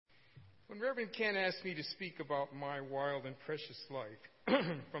When Reverend Ken asked me to speak about my wild and precious life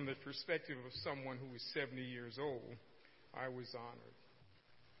from the perspective of someone who is 70 years old, I was honored.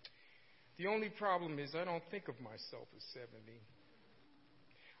 The only problem is I don't think of myself as 70.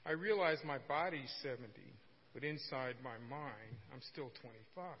 I realize my body's 70, but inside my mind, I'm still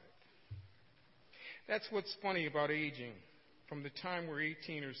 25. That's what's funny about aging. From the time we're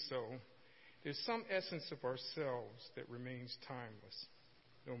 18 or so, there's some essence of ourselves that remains timeless,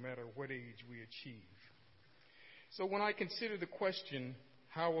 no matter what age we achieve. So when I consider the question,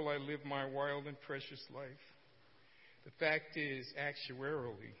 how will I live my wild and precious life? The fact is,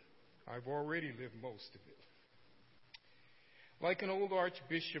 actuarially, I've already lived most of it. Like an old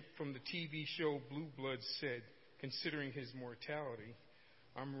archbishop from the TV show Blue Bloods said, considering his mortality,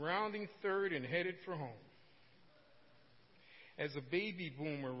 I'm rounding third and headed for home. As a baby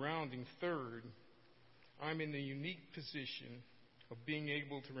boomer rounding third, I'm in the unique position of being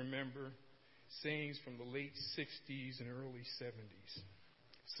able to remember sayings from the late 60s and early 70s,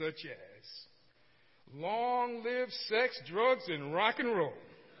 such as, long live sex, drugs, and rock and roll.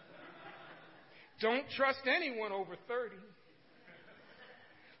 Don't trust anyone over 30.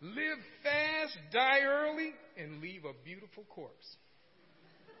 Live fast, die early, and leave a beautiful corpse.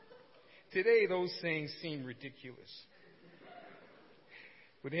 Today, those sayings seem ridiculous.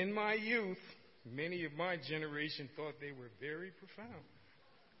 But in my youth, many of my generation thought they were very profound.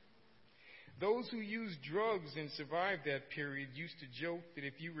 Those who used drugs and survived that period used to joke that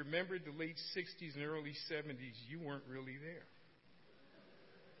if you remembered the late 60s and early 70s, you weren't really there.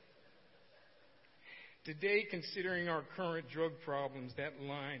 Today, considering our current drug problems, that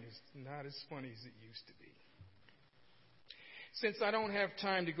line is not as funny as it used to be. Since I don't have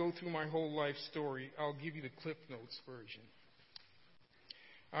time to go through my whole life story, I'll give you the Cliff Notes version.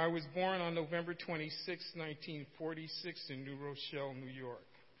 I was born on November 26, 1946 in New Rochelle, New York.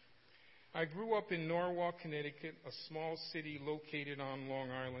 I grew up in Norwalk, Connecticut, a small city located on Long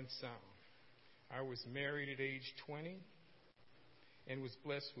Island Sound. I was married at age 20 and was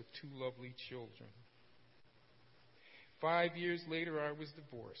blessed with 2 lovely children. 5 years later, I was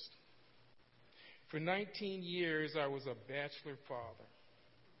divorced. For 19 years, I was a bachelor father.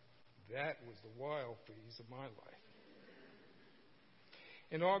 That was the wild phase of my life.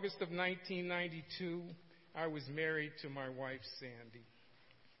 In August of 1992, I was married to my wife, Sandy.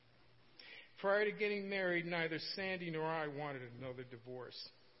 Prior to getting married, neither Sandy nor I wanted another divorce.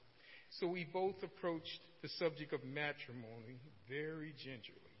 So we both approached the subject of matrimony very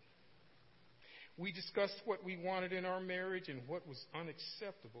gingerly. We discussed what we wanted in our marriage and what was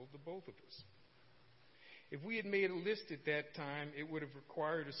unacceptable to both of us. If we had made a list at that time, it would have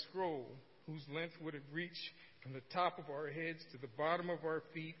required a scroll whose length would have reached from the top of our heads to the bottom of our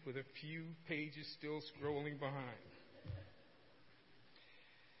feet with a few pages still scrolling behind.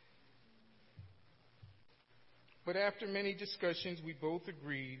 But after many discussions, we both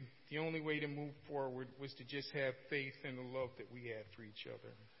agreed the only way to move forward was to just have faith in the love that we had for each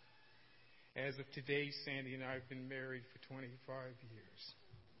other. As of today, Sandy and I have been married for 25 years.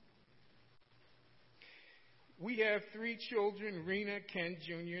 We have 3 children, Rena, Ken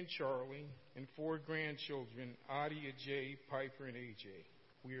Jr., and Charlie, and 4 grandchildren, Adia, Jay, Piper, and AJ.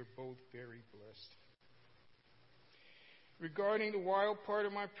 We are both very blessed. Regarding the wild part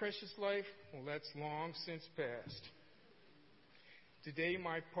of my precious life, well, that's long since passed. Today,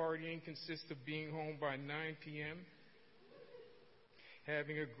 my partying consists of being home by 9 p.m.,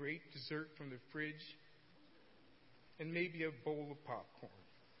 having a great dessert from the fridge, and maybe a bowl of popcorn.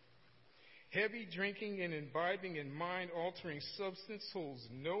 Heavy drinking and imbibing in mind-altering substance holds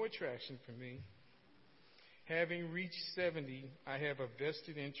no attraction for me. Having reached 70, I have a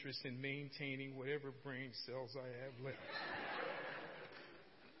vested interest in maintaining whatever brain cells I have left.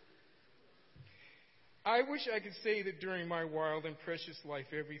 I wish I could say that during my wild and precious life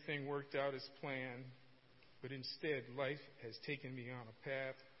everything worked out as planned, but instead life has taken me on a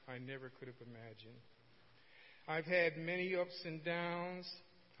path I never could have imagined. I've had many ups and downs.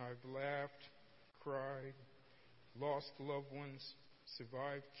 I've laughed, cried, lost loved ones,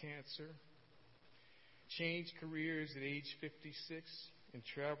 survived cancer, changed careers at age 56, and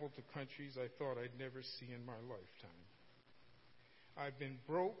traveled to countries I thought I'd never see in my lifetime. I've been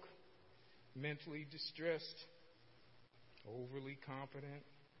broke, mentally distressed, overly confident,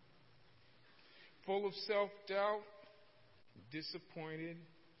 full of self-doubt, disappointed,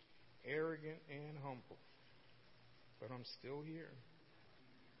 arrogant, and humble. But I'm still here.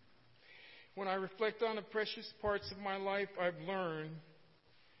 When I reflect on the precious parts of my life, I've learned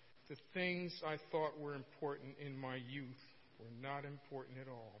the things I thought were important in my youth were not important at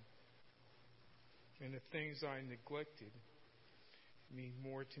all. And the things I neglected mean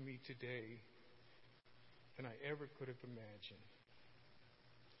more to me today than I ever could have imagined.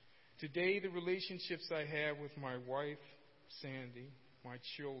 Today, the relationships I have with my wife, Sandy, my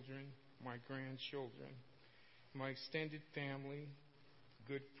children, my grandchildren, my extended family,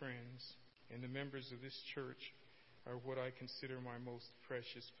 good friends, and the members of this church are what I consider my most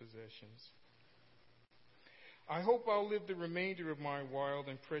precious possessions. I hope I'll live the remainder of my wild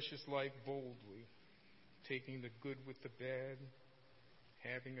and precious life boldly, taking the good with the bad,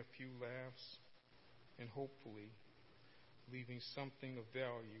 having a few laughs, and hopefully leaving something of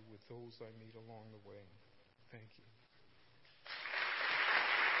value with those I meet along the way. Thank you.